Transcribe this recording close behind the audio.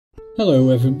Hello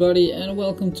everybody and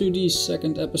welcome to the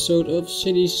second episode of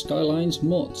Cities Skylines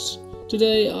mods.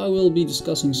 Today I will be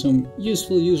discussing some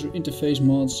useful user interface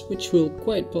mods which will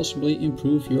quite possibly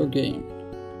improve your game.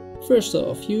 First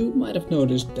off, you might have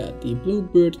noticed that the blue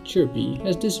bird Chirpy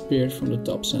has disappeared from the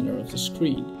top center of the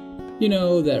screen. You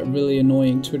know, that really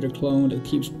annoying Twitter clone that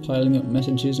keeps piling up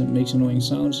messages and makes annoying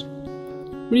sounds?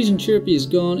 The reason Chirpy is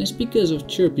gone is because of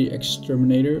Chirpy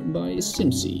Exterminator by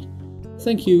Simssi.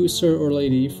 Thank you, sir or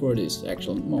lady, for this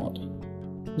excellent mod.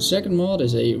 The second mod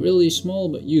is a really small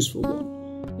but useful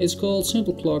one. It's called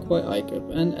Simple Clock by Icob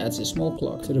and adds a small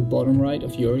clock to the bottom right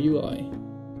of your UI.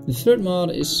 The third mod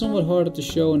is somewhat harder to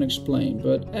show and explain,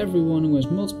 but everyone who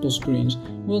has multiple screens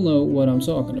will know what I'm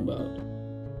talking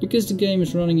about. Because the game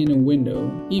is running in a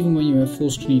window, even when you have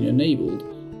full screen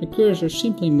enabled, the cursor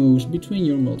simply moves between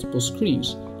your multiple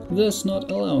screens, thus not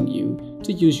allowing you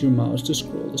to use your mouse to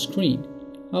scroll the screen.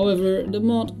 However, the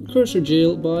mod Cursor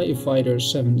Jail by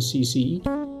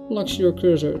Fighter7cc locks your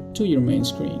cursor to your main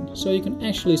screen, so you can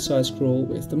actually side scroll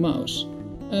with the mouse.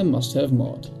 A must-have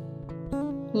mod.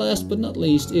 Last but not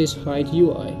least is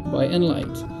HideUI by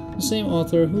nLight, the same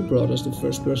author who brought us the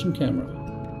first-person camera.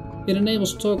 It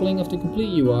enables toggling of the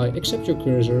complete UI except your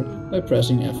cursor by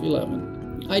pressing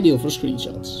F11, ideal for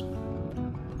screenshots.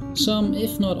 Some,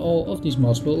 if not all, of these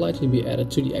mods will likely be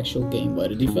added to the actual game by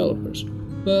the developers.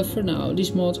 But for now,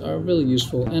 these mods are really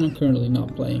useful and I'm currently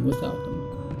not playing without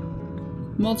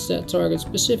them. Mods that target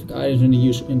specific items in the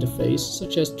user interface,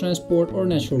 such as transport or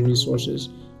natural resources,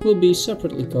 will be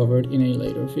separately covered in a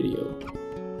later video.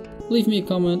 Leave me a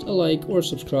comment, a like or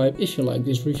subscribe if you like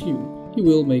this review. You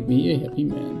will make me a happy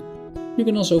man. You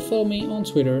can also follow me on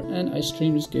Twitter, and I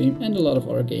stream this game and a lot of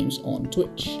other games on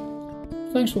Twitch.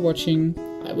 Thanks for watching,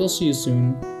 I will see you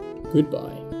soon,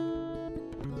 goodbye.